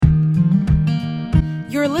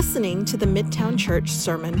You're listening to the Midtown Church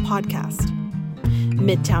Sermon Podcast.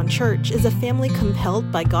 Midtown Church is a family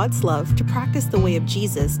compelled by God's love to practice the way of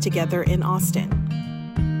Jesus together in Austin.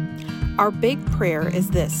 Our big prayer is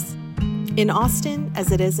this: in Austin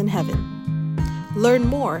as it is in heaven. Learn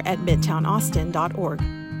more at midtownaustin.org.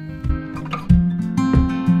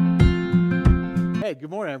 Hey, good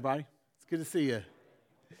morning, everybody. It's good to see you.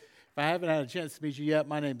 If I haven't had a chance to meet you yet,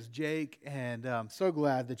 my name is Jake, and I'm so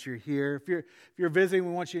glad that you're here. If you're visiting,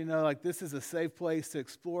 we want you to know, this is a safe place to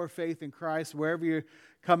explore faith in Christ. Wherever you're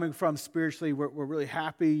coming from spiritually, we're really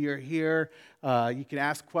happy you're here. You can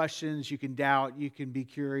ask questions, you can doubt, you can be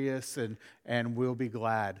curious, and we'll be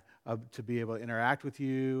glad to be able to interact with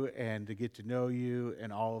you and to get to know you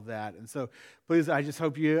and all of that. And so, please, I just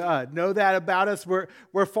hope you know that about us.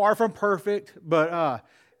 We're far from perfect, but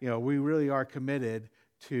we really are committed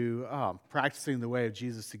to practicing the way of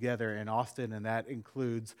Jesus together in Austin, and that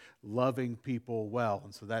includes loving people well.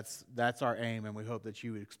 And so that's our aim, and we hope that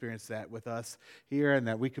you would experience that with us here, and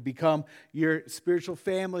that we could become your spiritual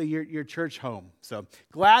family, your church home. So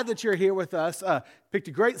glad that you're here with us. Picked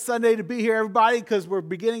a great Sunday to be here, everybody, because we're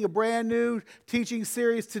beginning a brand new teaching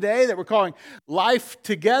series today that we're calling Life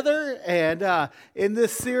Together. And in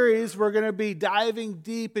this series, we're going to be diving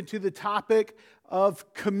deep into the topic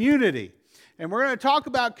of community. And we're going to talk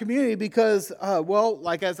about community because,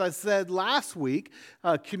 as I said last week,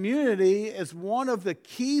 community is one of the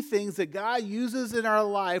key things that God uses in our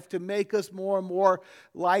life to make us more and more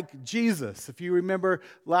like Jesus. If you remember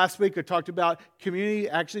last week, I talked about community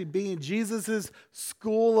actually being Jesus'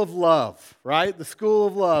 school of love, right? The school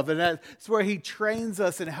of love. And that's where he trains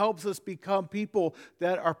us and helps us become people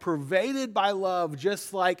that are pervaded by love,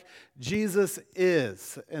 just like Jesus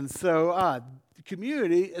is. And so,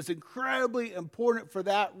 community is incredibly important for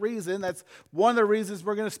that reason. That's one of the reasons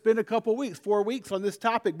we're going to spend 4 weeks on this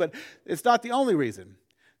topic, but it's not the only reason.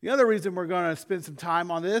 The other reason we're going to spend some time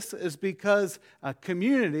on this is because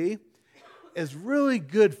community is really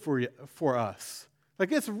good for us.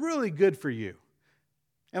 It's really good for you.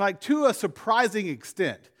 And to a surprising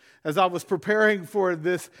extent. As I was preparing for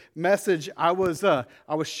this message, I was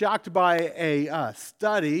shocked by a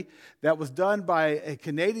study that was done by a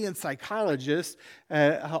Canadian psychologist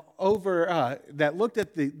that looked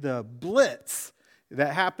at the Blitz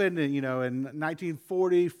that happened in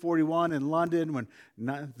 1940, 41 in London when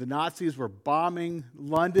the Nazis were bombing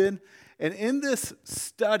London. And in this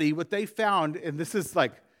study, what they found, and this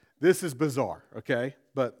is bizarre, okay?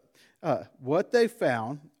 But what they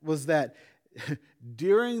found was that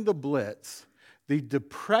during the Blitz, the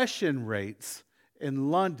depression rates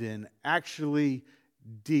in London actually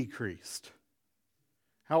decreased.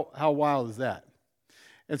 How wild is that?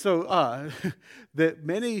 And so that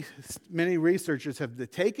many researchers have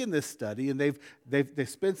taken this study and they've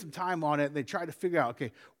spent some time on it and they tried to figure out,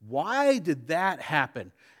 okay, why did that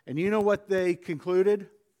happen? And you know what they concluded?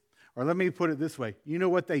 Or let me put it this way. You know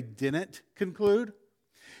what they didn't conclude?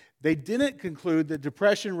 They didn't conclude that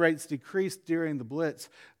depression rates decreased during the Blitz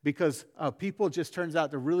because people just turns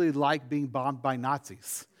out to really like being bombed by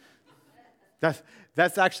Nazis.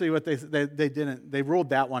 That's actually what they didn't. They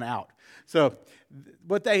ruled that one out. So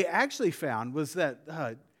what they actually found was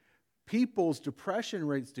that people's depression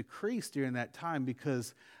rates decreased during that time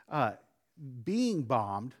because being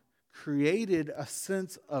bombed created a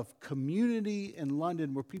sense of community in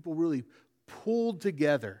London where people really pulled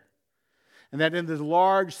together. And that in this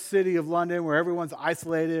large city of London where everyone's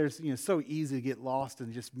isolated, it's so easy to get lost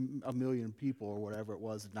in just a million people or whatever it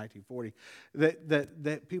was in 1940,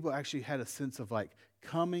 that people actually had a sense of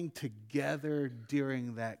coming together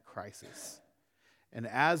during that crisis. And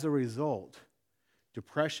as a result,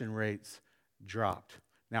 depression rates dropped.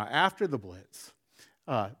 Now, after the Blitz,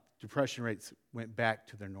 depression rates went back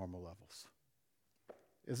to their normal levels.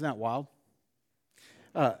 Isn't that wild?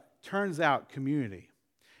 Turns out community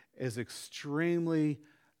is extremely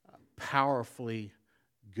powerfully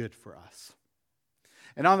good for us.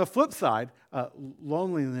 And on the flip side,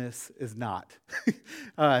 loneliness is not.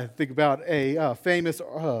 Think about a famous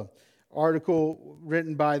article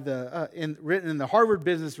written in the Harvard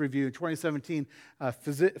Business Review in 2017.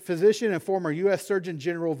 Physician and former U.S. Surgeon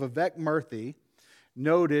General Vivek Murthy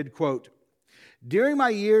noted, quote, "During my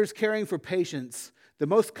years caring for patients, the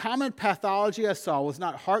most common pathology I saw was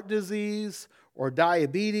not heart disease or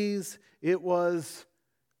diabetes, it was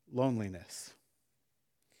loneliness."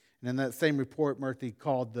 And in that same report, Murthy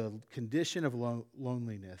called the condition of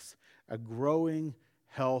loneliness a growing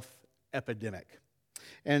health epidemic.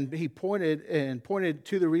 And he pointed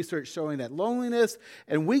to the research showing that loneliness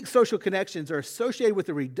and weak social connections are associated with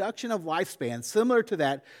a reduction of lifespan similar to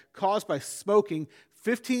that caused by smoking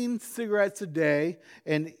 15 cigarettes a day,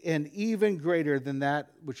 and even greater than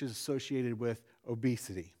that which is associated with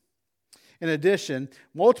obesity. In addition,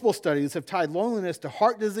 multiple studies have tied loneliness to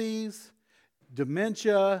heart disease,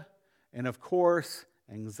 dementia, and of course,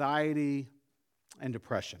 anxiety and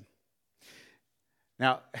depression.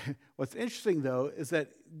 Now, what's interesting though is that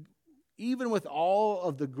even with all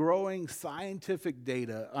of the growing scientific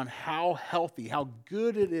data on how healthy, how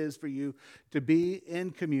good it is for you to be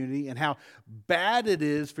in community and how bad it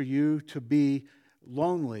is for you to be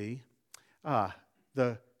lonely,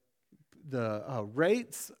 the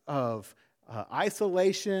rates of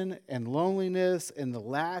isolation and loneliness and the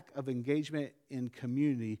lack of engagement in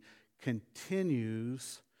community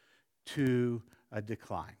continues to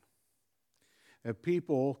decline. That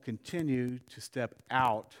people continue to step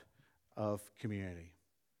out of community.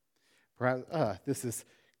 This is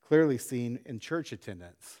clearly seen in church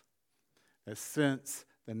attendance. That since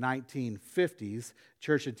the 1950s,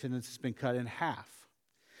 church attendance has been cut in half.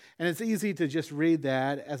 And it's easy to just read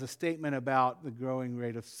that as a statement about the growing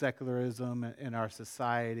rate of secularism in our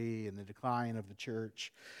society and the decline of the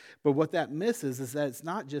church. But what that misses is that it's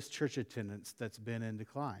not just church attendance that's been in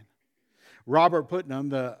decline. Robert Putnam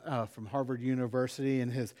from Harvard University, in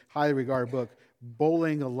his highly regarded book,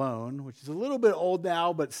 Bowling Alone, which is a little bit old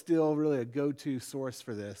now, but still really a go-to source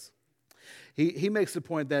for this, he makes the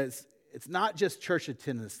point that it's not just church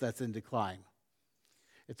attendance that's in decline.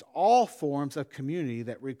 It's all forms of community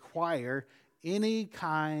that require any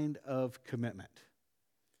kind of commitment.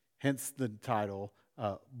 Hence the title,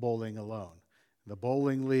 Bowling Alone. The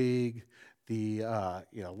bowling league, the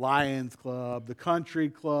Lions Club, the country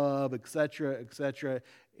club, et cetera,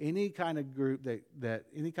 any kind of group that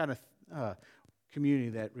any kind of community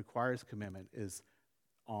that requires commitment is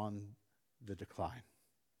on the decline.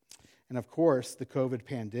 And of course, the COVID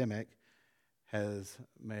pandemic has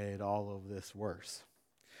made all of this worse.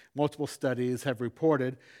 Multiple studies have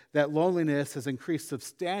reported that loneliness has increased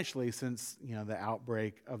substantially since the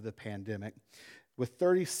outbreak of the pandemic, with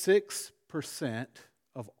 36%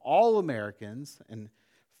 of all Americans and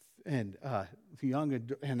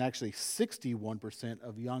actually 61%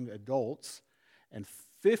 of young adults and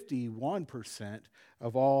 51%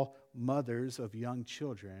 of all mothers of young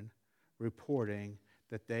children reporting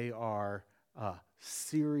that they are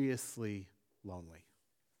seriously lonely.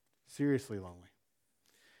 Seriously lonely.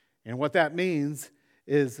 And what that means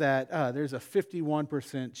is that there's a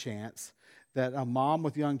 51% chance that a mom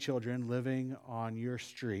with young children living on your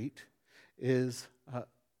street is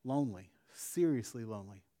lonely, seriously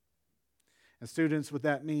lonely. And students, what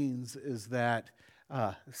that means is that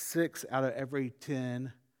 6 out of every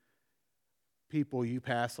 10 people you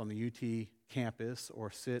pass on the UT campus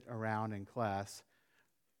or sit around in class,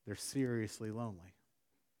 they're seriously lonely.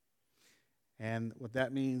 And what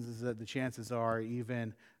that means is that the chances are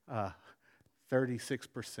even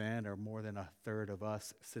 36% or more than a third of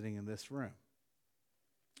us sitting in this room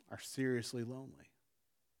are seriously lonely.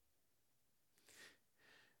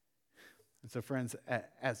 And so, friends,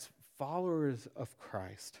 as followers of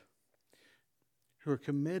Christ who are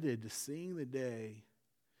committed to seeing the day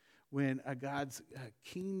when God's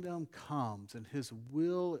kingdom comes and his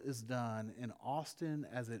will is done in Austin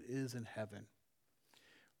as it is in heaven,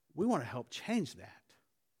 we want to help change that.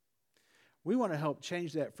 We want to help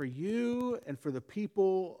change that for you and for the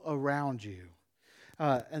people around you.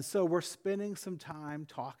 And so we're spending some time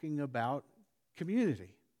talking about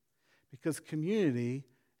community. Because community,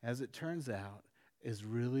 as it turns out, is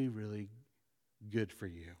really, really good for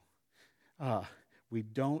you. We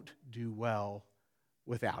don't do well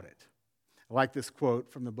without it. I like this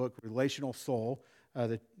quote from the book Relational Soul.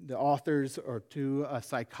 The authors are two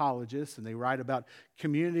psychologists, and they write about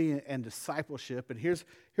community and discipleship. And here's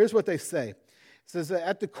what they say. It says that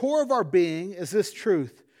at the core of our being is this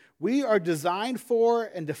truth. We are designed for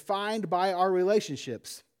and defined by our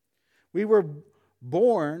relationships. We were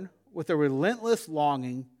born with a relentless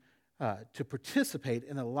longing to participate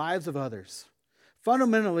in the lives of others.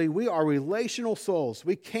 Fundamentally, we are relational souls.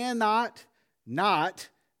 We cannot not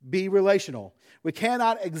be relational. We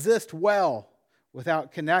cannot exist well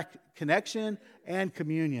without connection and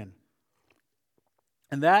communion.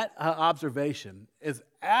 And that observation is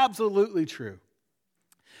absolutely true.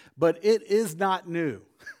 But it is not new.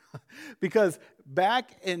 Because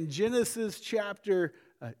back in Genesis chapter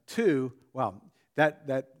 2, well,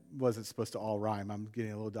 that wasn't supposed to all rhyme. I'm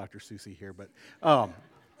getting a little Dr. Seussy here. But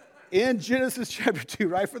in Genesis chapter 2,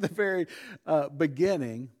 right from the very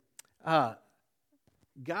beginning, God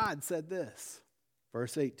said this,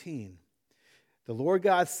 verse 18. The Lord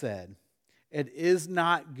God said, "It is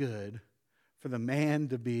not good for the man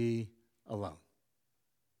to be alone."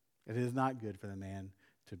 It is not good for the man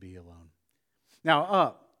to be alone.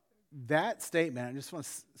 Now, that statement, I just want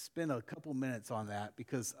to spend a couple minutes on that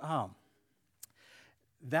because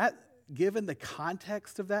that, given the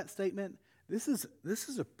context of that statement, this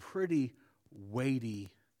is a pretty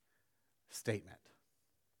weighty statement.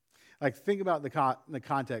 Like, think about the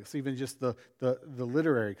context, even just the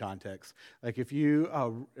literary context. Like, if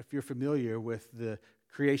you're familiar with the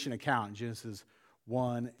creation account, Genesis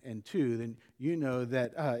 1 and 2, then you know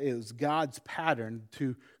that it was God's pattern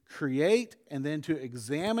to create and then to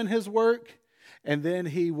examine his work, and then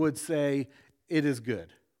he would say, it is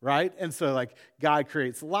good, right? And so, like, God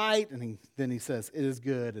creates light, and then he says, it is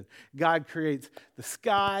good. And God creates the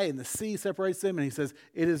sky, and the sea separates them, and he says,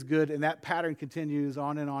 it is good. And that pattern continues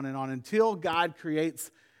on and on and on until God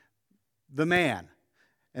creates the man.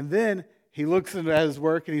 And then he looks at his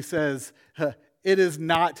work, and he says, it is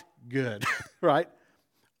not good, right?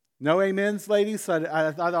 No amens, ladies?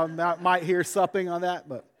 I thought I might hear supping on that,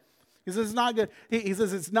 but he says it's not good. He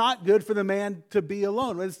says it's not good for the man to be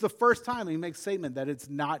alone. It's the first time he makes a statement that it's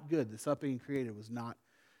not good. The something he created was not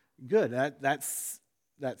good. That's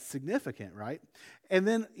significant, right? And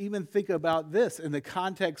then even think about this in the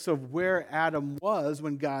context of where Adam was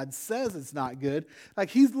when God says it's not good. Like,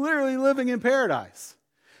 he's literally living in paradise.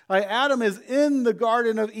 Like, Adam is in the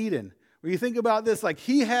Garden of Eden. When you think about this, like,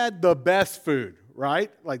 he had the best food,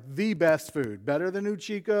 right? Like, the best food. Better than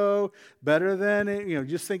Uchiko, better than,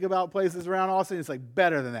 just think about places around Austin. It's like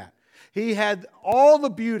better than that. He had all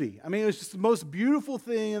the beauty. I mean, it was just the most beautiful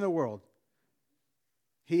thing in the world.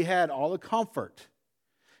 He had all the comfort.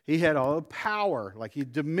 He had all the power, like he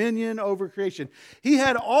had dominion over creation. He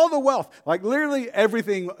had all the wealth, like literally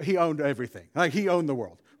everything. He owned everything. Like, he owned the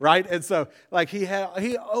world, right? And so, like, he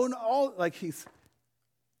owned all, like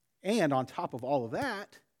and on top of all of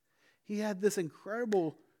that, he had this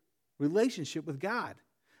incredible relationship with God.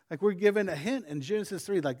 Like, we're given a hint in Genesis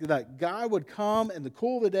 3, like God would come in the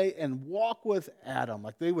cool of the day and walk with Adam.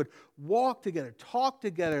 Like, they would walk together, talk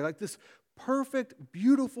together, like this perfect,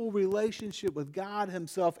 beautiful relationship with God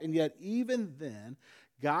himself. And yet, even then,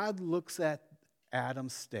 God looks at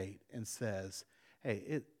Adam's state and says,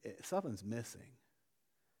 hey, something's missing.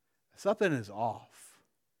 Something is off.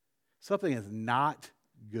 Something is not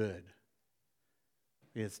good.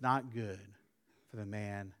 It's not good for the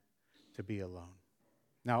man to be alone.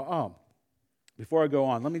 Now, before I go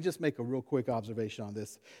on, let me just make a real quick observation on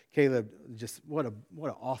this. Caleb, just what an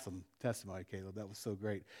awesome testimony, Caleb. That was so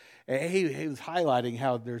great. And he was highlighting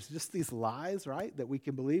how there's just these lies, right, that we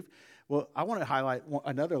can believe. Well, I want to highlight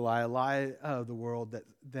another lie, a lie of the world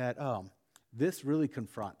that this really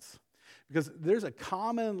confronts. Because there's a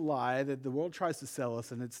common lie that the world tries to sell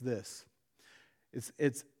us, and it's this.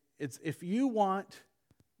 It's if you want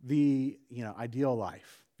the ideal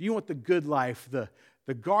life, if you want the good life, the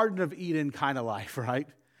Garden of Eden kind of life, right?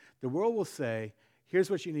 The world will say, here's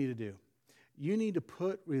what you need to do. You need to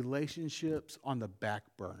put relationships on the back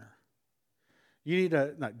burner. You need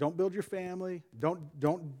to, don't build your family.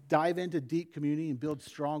 Don't dive into deep community and build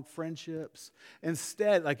strong friendships.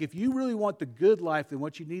 Instead, like, if you really want the good life, then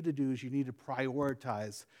what you need to do is you need to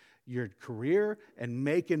prioritize your career and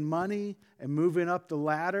making money and moving up the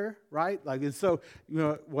ladder, right? Like, and so,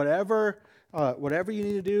 whatever you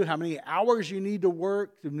need to do, how many hours you need to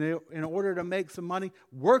work in order to make some money,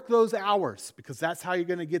 work those hours, because that's how you're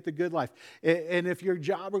going to get the good life. And if your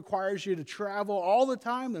job requires you to travel all the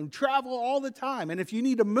time, then travel all the time. And if you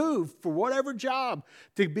need to move for whatever job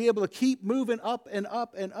to be able to keep moving up and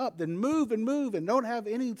up and up, then move and move and don't have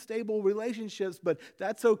any stable relationships, but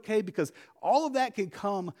that's okay, because all of that can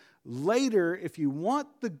come later if you want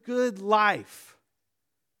the good life,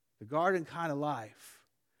 the garden kind of life.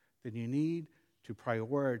 Then you need to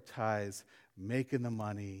prioritize making the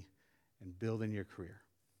money and building your career.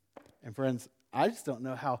 And friends, I just don't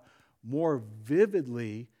know how more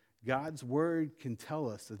vividly God's word can tell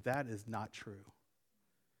us that that is not true.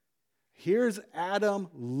 Here's Adam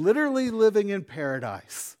literally living in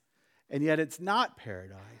paradise, and yet it's not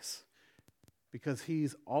paradise because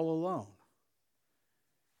he's all alone.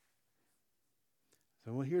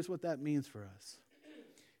 So here's what that means for us.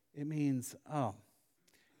 It means,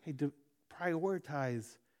 hey,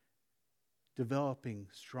 prioritize developing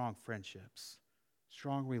strong friendships,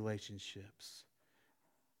 strong relationships.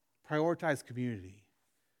 Prioritize community.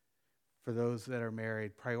 For those that are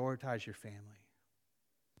married, prioritize your family.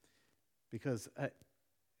 Because,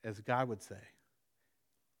 as God would say,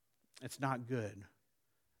 it's not good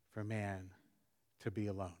for man to be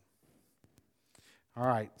alone. All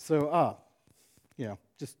right, so,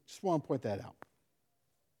 just want to point that out.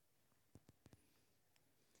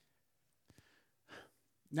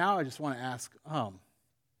 Now I just want to ask,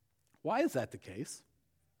 Why is that the case?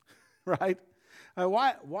 Right?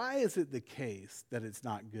 Why is it the case that it's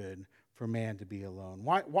not good for man to be alone?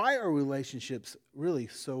 Why are relationships really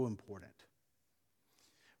so important?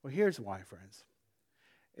 Well, here's why, friends.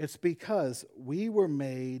 It's because we were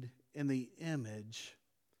made in the image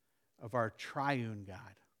of our triune God.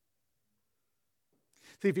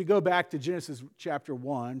 See, if you go back to Genesis chapter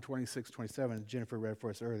 1, 26, 27, Jennifer read for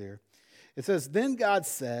us earlier, it says, "Then God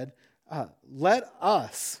said, let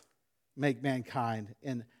us make mankind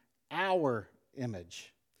in our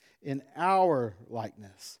image, in our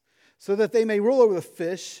likeness, so that they may rule over the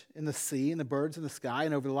fish in the sea and the birds in the sky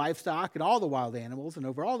and over the livestock and all the wild animals and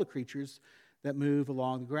over all the creatures that move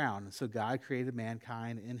along the ground." And so God created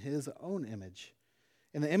mankind in his own image.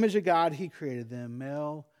 In the image of God, he created them,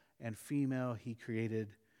 male and female, he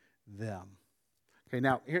created them. Okay,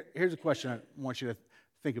 now here's a question I want you to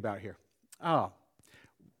think about here.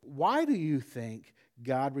 Why do you think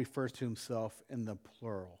God refers to himself in the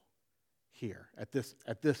plural here at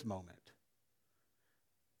this moment?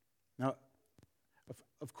 Now,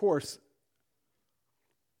 of course,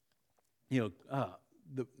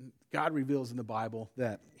 God reveals in the Bible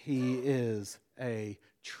that he is a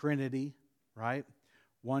Trinity, right?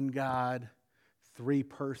 One God, three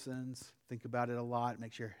persons. Think about it a lot. It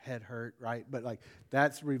makes your head hurt, right? But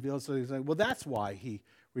that's revealed. So he's like, well, that's why he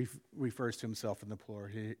refers to himself in the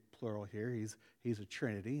plural here. He's a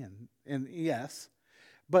Trinity, and yes.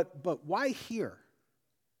 But why here?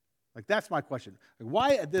 That's my question.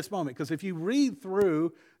 Why at this moment? Because if you read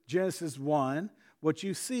through Genesis 1, what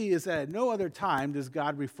you see is that at no other time does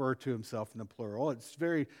God refer to himself in the plural. It's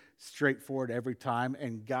very straightforward every time.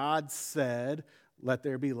 And God said, "Let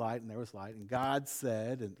there be light," and there was light. And God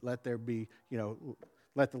said, and let there be,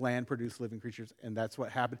 let the land produce living creatures, and that's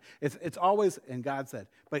what happened. It's always, and God said.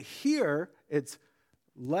 But here, it's,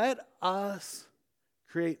 let us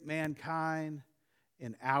create mankind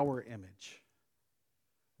in our image.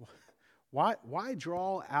 Why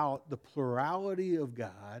draw out the plurality of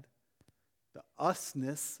God, the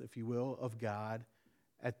usness, if you will, of God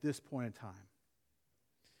at this point in time?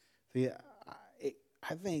 See,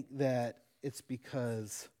 I think that it's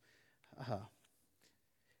because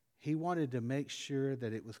he wanted to make sure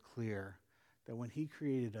that it was clear that when he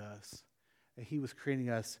created us, that he was creating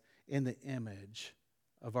us in the image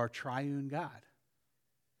of our triune God.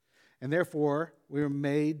 And therefore, we were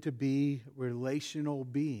made to be relational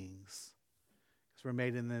beings, because we're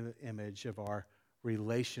made in the image of our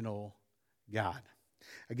relational God.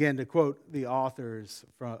 Again, to quote the authors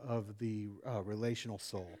of the Relational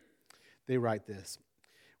Soul, they write this: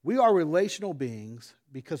 "We are relational beings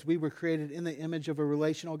because we were created in the image of a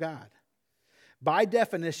relational God. By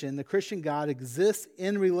definition, the Christian God exists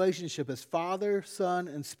in relationship as Father, Son,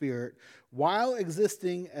 and Spirit. While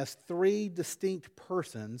existing as three distinct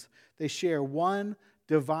persons, they share one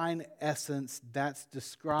divine essence that's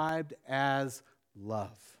described as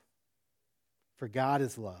love. For God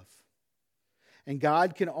is love. And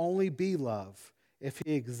God can only be love if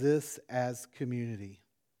he exists as community."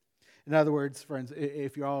 In other words, friends,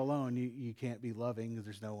 if you're all alone, you can't be loving because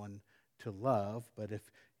there's no one to love. But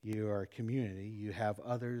if you are a community, you have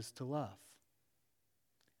others to love.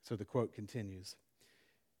 So the quote continues: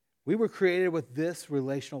 "We were created with this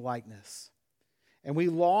relational likeness, and we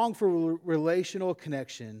long for relational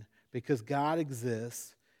connection because God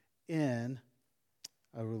exists in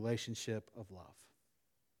a relationship of love."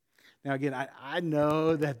 Now, again, I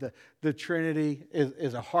know that the Trinity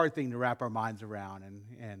is a hard thing to wrap our minds around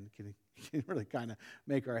and can really kind of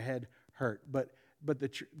make our head hurt. But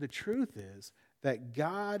the truth is that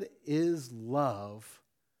God is love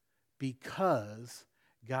because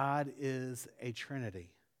God is a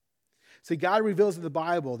Trinity. See, God reveals in the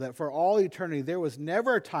Bible that for all eternity, there was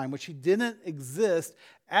never a time which he didn't exist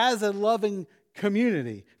as a loving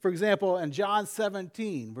community. For example, in John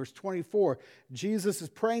 17, verse 24, Jesus is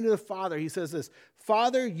praying to the Father. He says this: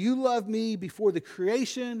 "Father, you loved me before the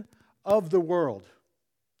creation of the world."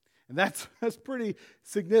 And that's pretty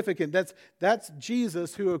significant. That's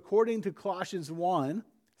Jesus, who, according to Colossians 1,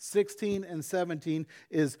 16 and 17,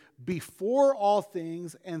 is before all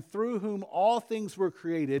things and through whom all things were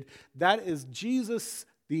created. That is Jesus,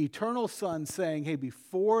 the eternal Son, saying, hey,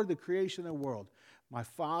 before the creation of the world, my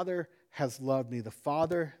Father has loved me. The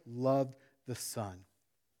Father loved the Son.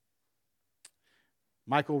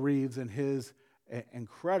 Michael Reeves, in his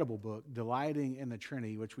incredible book, Delighting in the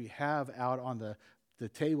Trinity, which we have out on the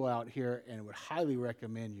table out here and would highly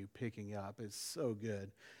recommend you picking up. It's so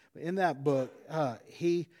good. But in that book,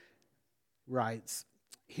 he writes,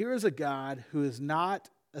 "Here is a God who is not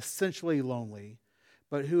essentially lonely,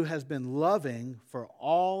 but who has been loving for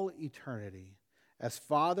all eternity, as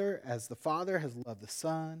the Father has loved the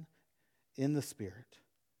Son in the Spirit.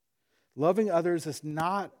 Loving others is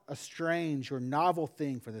not a strange or novel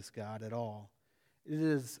thing for this God at all. It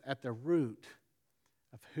is at the root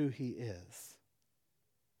of who he is.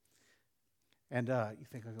 And you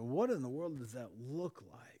think, okay, what in the world does that look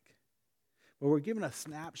like? Well, we're given a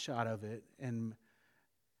snapshot of it in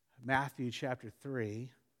Matthew chapter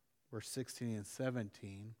 3, verse 16 and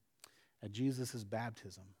 17, at Jesus'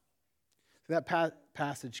 baptism. So that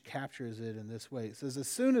passage captures it in this way. It says, as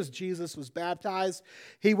soon as Jesus was baptized,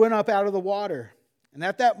 he went up out of the water. And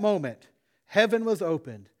at that moment, heaven was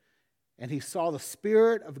opened, and he saw the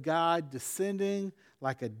Spirit of God descending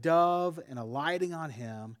like a dove and alighting on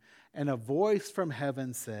him. And a voice from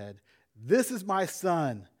heaven said, this is my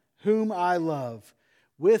Son, whom I love.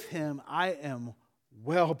 With him I am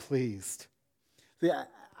well pleased. See,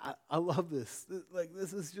 I love this. Like,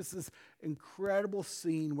 this is just this incredible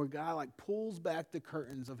scene where God pulls back the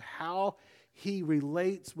curtains of how he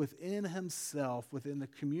relates within himself, within the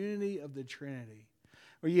community of the Trinity.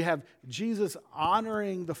 Where you have Jesus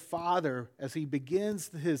honoring the Father as he begins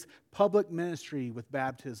his public ministry with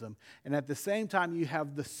baptism. And at the same time, you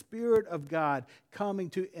have the Spirit of God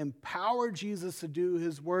coming to empower Jesus to do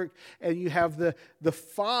his work. And you have the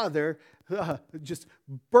Father just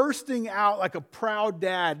bursting out like a proud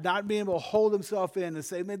dad, not being able to hold himself in and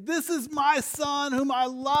say, man, this is my Son whom I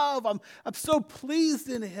love. I'm so pleased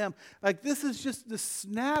in him. Like, this is just the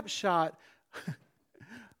snapshot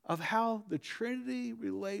of how the Trinity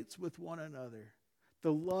relates with one another,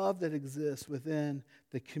 the love that exists within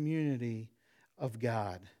the community of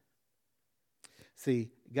God. See,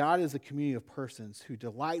 God is a community of persons who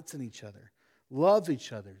delights in each other, loves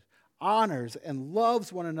each other, honors and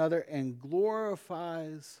loves one another, and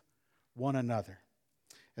glorifies one another.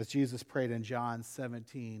 As Jesus prayed in John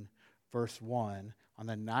 17, verse 1, on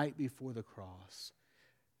the night before the cross,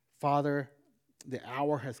 Father, the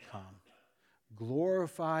hour has come.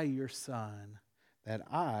 Glorify your Son,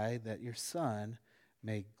 that your Son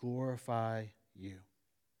may glorify you.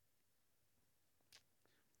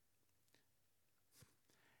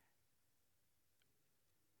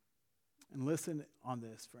 And listen on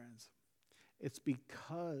this, friends. It's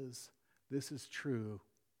because this is true.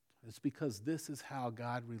 It's because this is how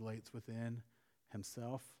God relates within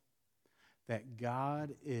himself, that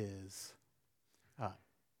God is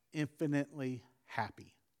infinitely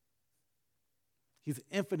happy. He's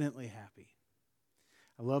infinitely happy.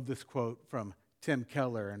 I love this quote from Tim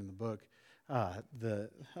Keller in the book,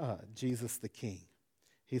 Jesus the King.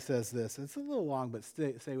 He says this. It's a little long, but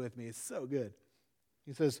stay with me. It's so good.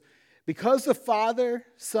 He says, because the Father,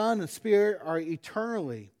 Son, and Spirit are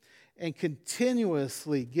eternally and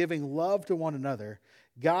continuously giving love to one another,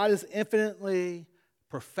 God is infinitely,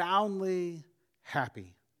 profoundly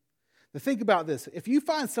happy. Now think about this. If you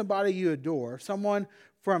find somebody you adore, someone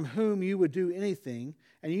from whom you would do anything,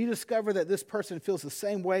 and you discover that this person feels the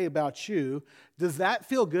same way about you, does that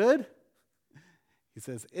feel good? He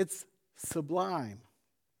says, it's sublime.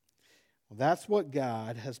 Well, that's what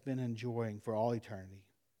God has been enjoying for all eternity.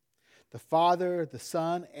 The Father, the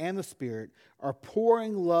Son, and the Spirit are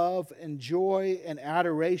pouring love and joy and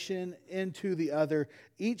adoration into the other,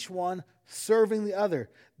 each one serving the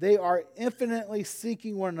other. They are infinitely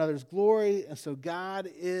seeking one another's glory, and so God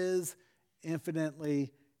is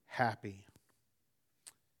infinitely happy.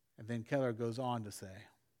 And then Keller goes on to say,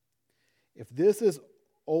 if this is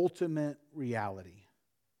ultimate reality,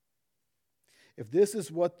 if this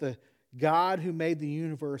is what the God who made the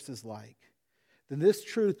universe is like, then this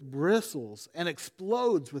truth bristles and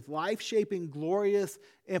explodes with life-shaping, glorious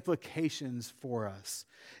implications for us.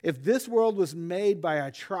 If this world was made by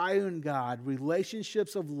a triune God,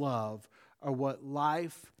 relationships of love are what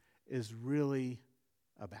life is really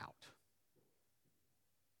about.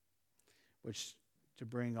 Which, to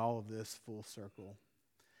bring all of this full circle,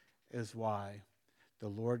 is why the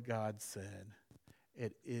Lord God said,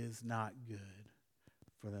 it is not good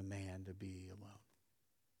for the man to be alone.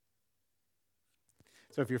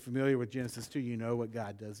 So if you're familiar with Genesis 2, you know what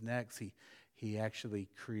God does next. He actually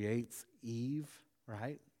creates Eve,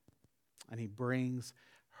 right? And he brings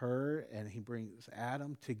her and he brings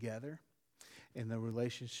Adam together in the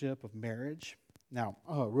relationship of marriage. Now,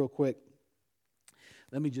 real quick,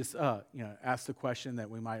 let me just ask the question that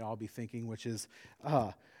we might all be thinking, which is,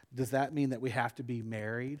 does that mean that we have to be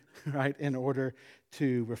married, right, in order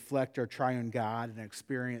to reflect our triune God and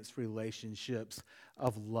experience relationships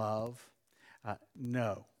of love?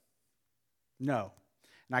 No. And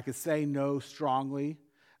I could say no strongly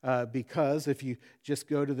because if you just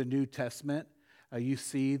go to the New Testament, you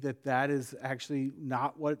see that is actually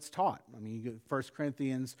not what it's taught. I mean, you get 1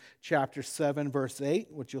 Corinthians chapter 7, verse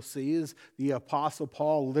 8. What you'll see is the Apostle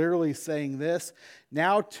Paul literally saying this: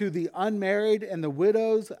 "Now to the unmarried and the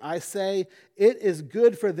widows I say, it is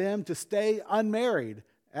good for them to stay unmarried,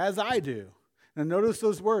 as I do." Now notice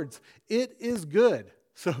those words. It is good.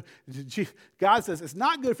 So God says it's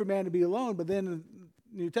not good for man to be alone, but then in the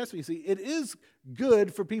New Testament you see it is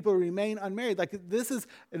good for people to remain unmarried. Like, this is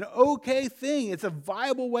an okay thing. It's a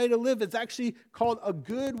viable way to live. It's actually called a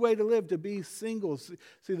good way to live, to be single.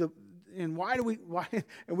 And why?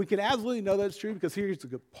 And we can absolutely know that's true because here's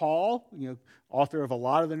Paul, author of a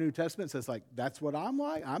lot of the New Testament, says, like, that's what I'm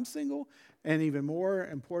like. I'm single. And even more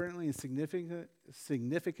importantly and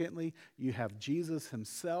significantly, you have Jesus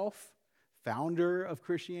himself, founder of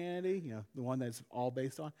Christianity, the one that's all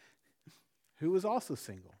based on, who was also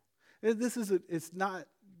single. It's not,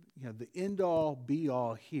 the end-all,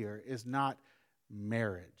 be-all here is not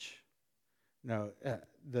marriage. No,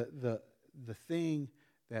 the thing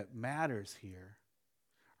that matters here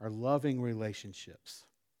are loving relationships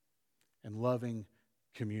and loving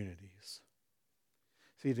communities.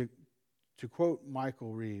 See, to quote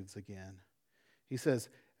Michael Reeves again, he says,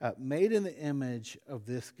 "Made in the image of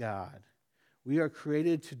this God, we are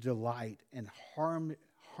created to delight in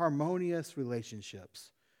harmonious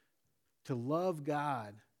relationships, to love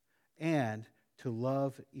God and to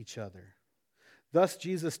love each other. Thus,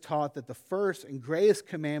 Jesus taught that the first and greatest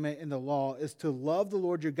commandment in the law is to love the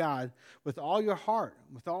Lord your God with all your heart,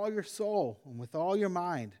 with all your soul, and with all your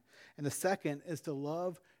mind. And the second is to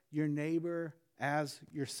love your neighbor as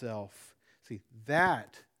yourself." See,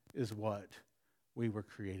 that is what we were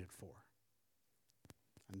created for.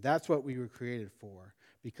 And that's what we were created for,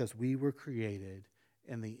 because we were created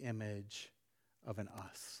in the image of an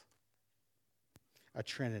us, a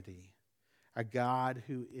Trinity, a God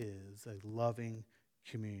who is a loving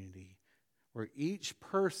community, where each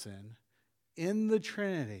person in the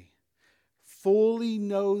Trinity fully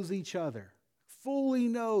knows each other,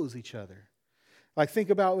 Like, think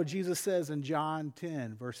about what Jesus says in John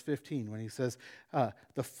 10, verse 15, when he says,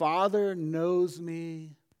 "The Father knows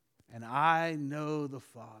me, and I know the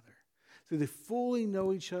Father." So they fully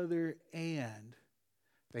know each other, and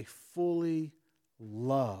they fully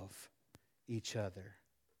love each other.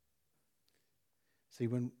 See,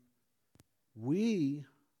 when we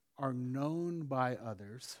are known by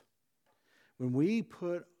others, when we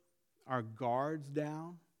put our guards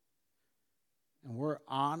down, and we're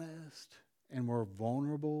honest, and we're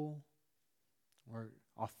vulnerable, we're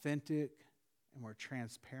authentic, and we're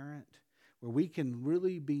transparent, where we can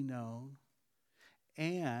really be known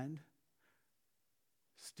and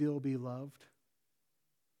still be loved,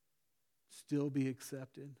 still be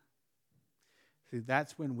accepted. See,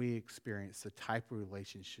 that's when we experience the type of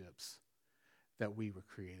relationships that we were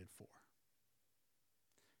created for.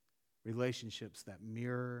 Relationships that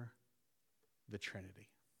mirror the Trinity.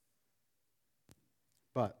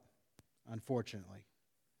 But, unfortunately,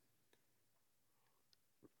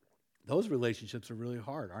 those relationships are really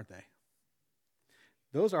hard, aren't they?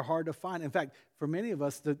 Those are hard to find. In fact, for many of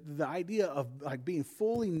us, the idea of like being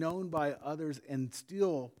fully known by others and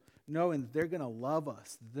still knowing that they're going to love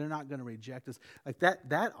us, they're not going to reject us, like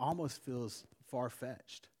that almost feels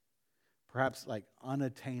far-fetched, perhaps like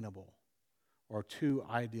unattainable or too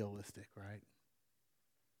idealistic, right?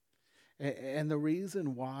 And the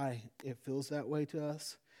reason why it feels that way to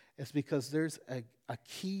us is because there's a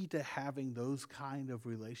key to having those kind of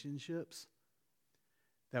relationships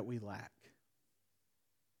that we lack.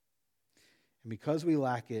 And because we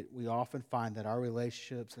lack it, we often find that our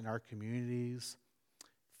relationships and our communities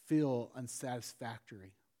feel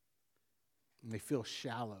unsatisfactory. And they feel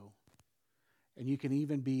shallow. And you can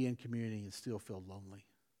even be in community and still feel lonely.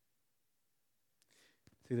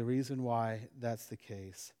 See, the reason why that's the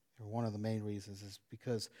case, or one of the main reasons, is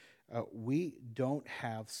because we don't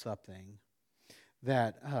have something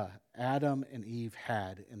that Adam and Eve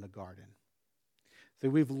had in the garden. So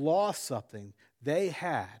we've lost something they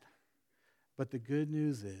had. But the good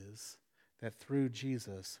news is that through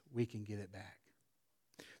Jesus, we can get it back.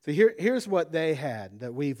 So here's what they had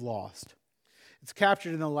that we've lost. It's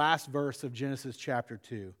captured in the last verse of Genesis chapter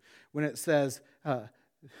 2, when it says,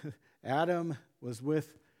 Adam was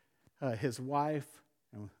with his wife,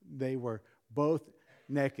 and they were both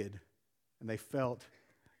naked, and they felt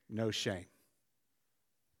no shame.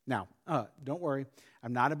 Now, don't worry.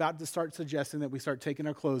 I'm not about to start suggesting that we start taking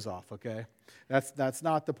our clothes off, okay? That's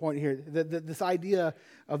not the point here. This idea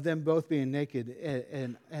of them both being naked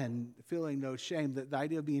and feeling no shame, the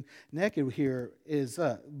idea of being naked here is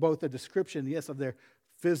both a description, yes, of their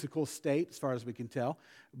physical state, as far as we can tell.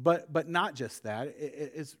 But not just that.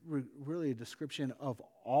 It's really a description of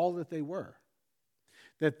all that they were.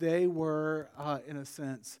 That they were, in a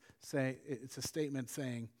sense, it's a statement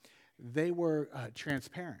saying they were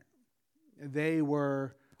transparent. They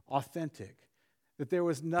were authentic. That there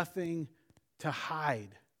was nothing to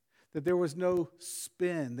hide. That there was no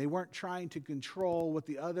spin. They weren't trying to control what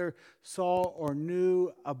the other saw or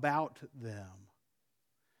knew about them.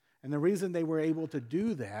 And the reason they were able to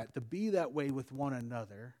do that, to be that way with one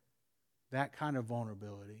another, that kind of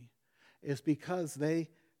vulnerability, is because they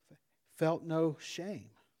felt no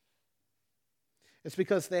shame. It's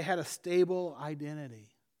because they had a stable identity.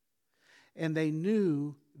 And they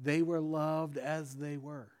knew they were loved as they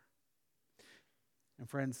were. And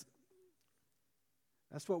friends,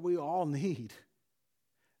 that's what we all need.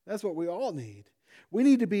 That's what we all need. We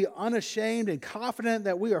need to be unashamed and confident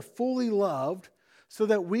that we are fully loved so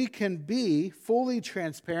that we can be fully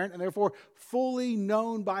transparent and therefore fully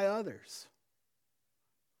known by others.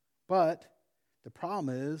 But the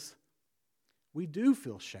problem is we do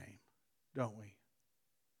feel shame, don't we?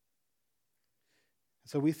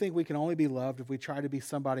 So we think we can only be loved if we try to be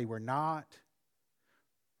somebody we're not,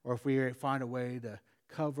 or if we find a way to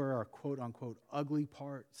cover our quote-unquote ugly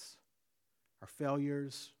parts, our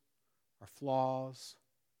failures, our flaws,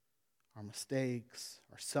 our mistakes,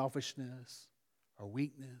 our selfishness, our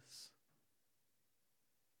weakness.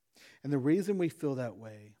 And the reason we feel that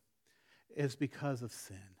way is because of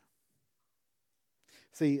sin.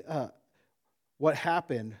 See, what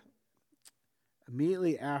happened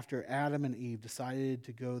immediately after Adam and Eve decided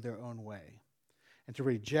to go their own way and to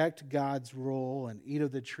reject God's rule and eat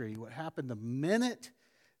of the tree, what happened the minute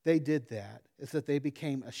they did that is that they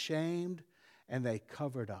became ashamed and they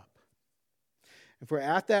covered up. And for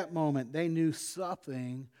at that moment, they knew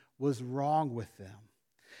something was wrong with them.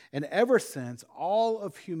 And ever since, all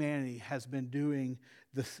of humanity has been doing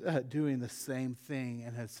the same thing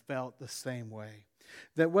and has felt the same way.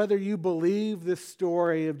 That whether you believe this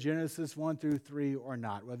story of Genesis 1 through 3 or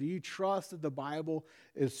not, whether you trust that the Bible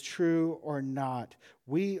is true or not,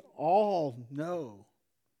 we all know,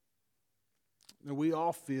 that we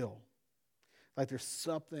all feel like there's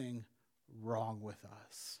something wrong with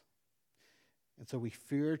us. And so we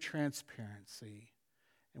fear transparency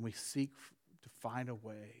and we seek to find a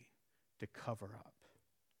way to cover up.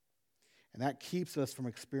 And that keeps us from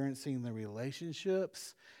experiencing the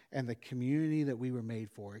relationships and the community that we were made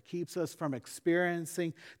for. It keeps us from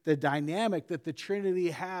experiencing the dynamic that the Trinity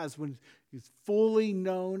has when He's fully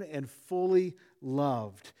known and fully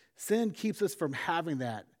loved. Sin keeps us from having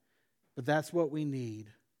that, but that's what we need.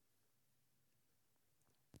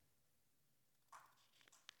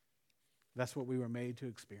 That's what we were made to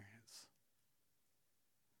experience.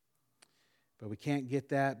 But we can't get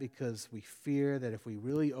that because we fear that if we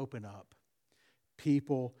really open up,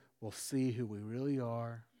 people will see who we really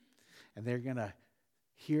are, and they're going to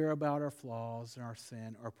hear about our flaws and our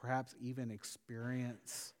sin, or perhaps even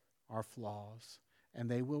experience our flaws, and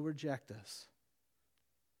they will reject us.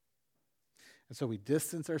 And so we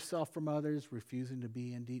distance ourselves from others, refusing to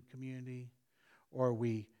be in deep community, or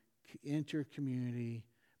we enter community,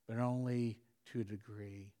 but only to a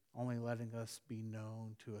degree, only letting us be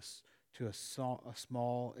known to a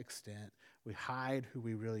small extent. We hide who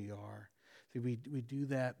we really are. See, we do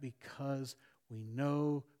that because we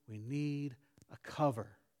know we need a cover.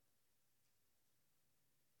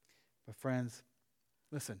 But friends,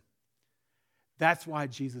 listen, that's why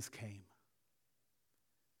Jesus came.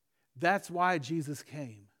 That's why Jesus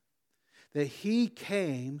came. That He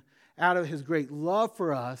came out of His great love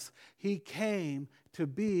for us. He came to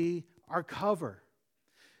be our cover,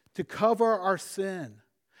 to cover our sin,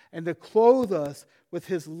 and to clothe us with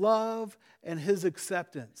His love and His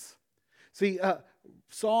acceptance. See,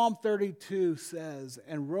 Psalm 32 says,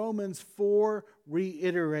 and Romans 4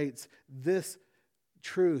 reiterates this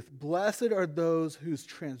truth. Blessed are those whose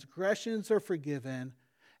transgressions are forgiven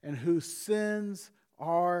and whose sins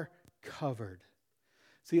are covered.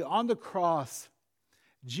 See, on the cross,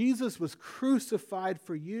 Jesus was crucified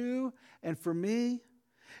for you and for me.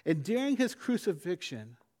 And during His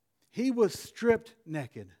crucifixion, He was stripped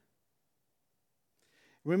naked.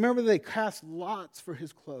 Remember, they cast lots for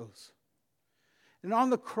His clothes. And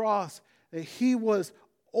on the cross, He was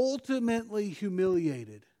ultimately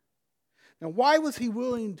humiliated. Now, why was He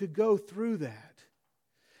willing to go through that?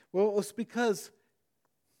 Well, it was because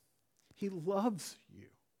He loves you.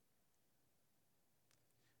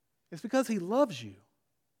 It's because He loves you.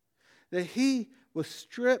 That He was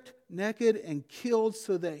stripped naked and killed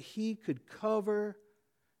so that He could cover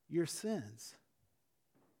your sins.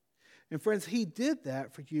 And friends, he did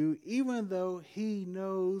that for you even though he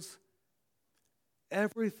knows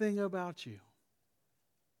everything about you.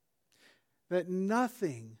 That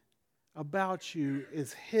nothing about you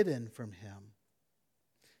is hidden from him.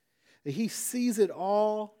 That he sees it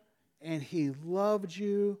all and he loved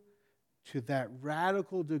you to that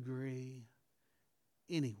radical degree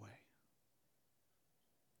anyway.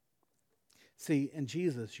 See, in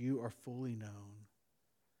Jesus, you are fully known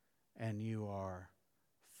and you are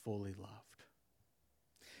fully loved.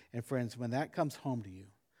 And friends, when that comes home to you,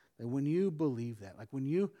 that when you believe that, like when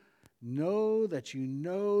you know that you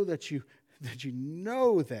know that you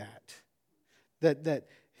know that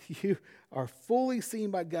you are fully seen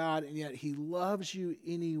by God and yet he loves you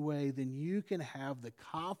anyway, then you can have the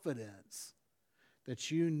confidence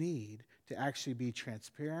that you need to actually be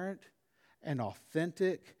transparent and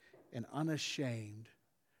authentic and unashamed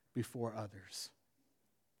before others.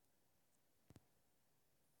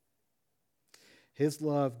 His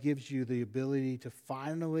love gives you the ability to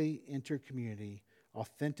finally enter community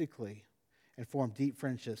authentically and form deep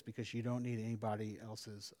friendships because you don't need anybody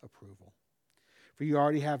else's approval. For you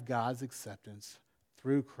already have God's acceptance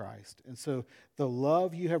through Christ. And so the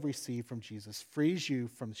love you have received from Jesus frees you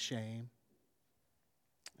from shame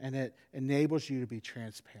and it enables you to be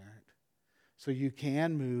transparent. So you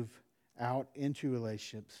can move out into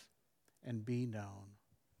relationships and be known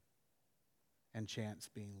and chance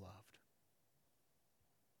being loved.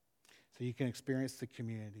 So you can experience the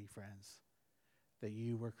community, friends, that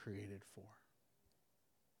you were created for.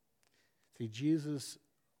 See, Jesus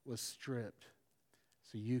was stripped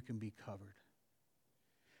so you can be covered.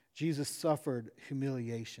 Jesus suffered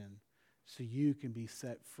humiliation so you can be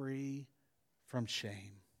set free from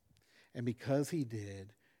shame. And because he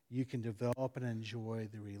did, you can develop and enjoy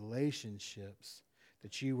the relationships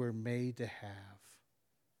that you were made to have.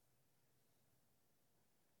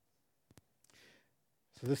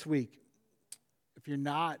 So this week, if you're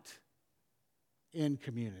not in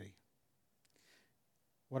community,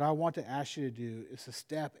 what I want to ask you to do is to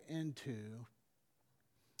step into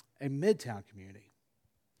a Midtown community.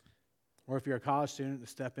 Or if you're a college student, to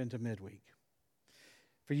step into midweek.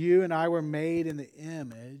 For you and I were made in the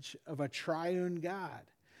image of a triune God.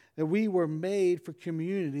 That we were made for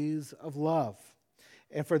communities of love.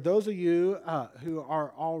 And for those of you who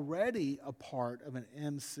are already a part of an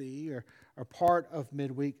MC or part of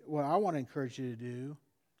midweek, what I want to encourage you to do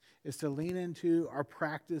is to lean into our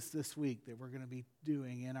practice this week that we're going to be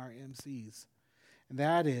doing in our MCs. And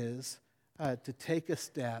that is to take a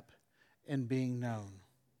step in being known.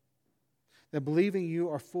 That believing you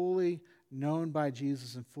are fully known by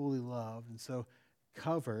Jesus and fully loved, and so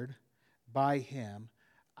covered by him,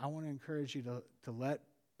 I want to encourage you to let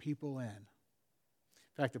people in.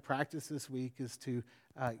 In fact, the practice this week is to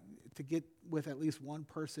get with at least one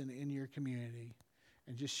person in your community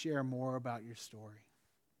and just share more about your story.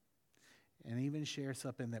 And even share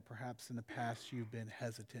something that perhaps in the past you've been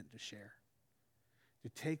hesitant to share. To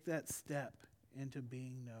take that step into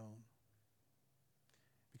being known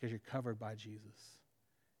because you're covered by Jesus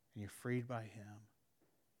and you're freed by him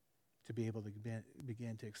to be able to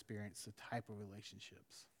begin to experience the type of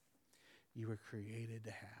relationships you were created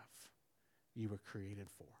to have, you were created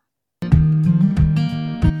for.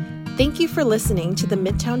 Thank you for listening to the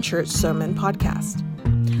Midtown Church Sermon Podcast.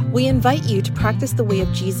 We invite you to practice the way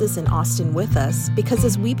of Jesus in Austin with us because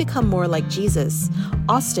as we become more like Jesus,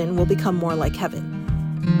 Austin will become more like heaven.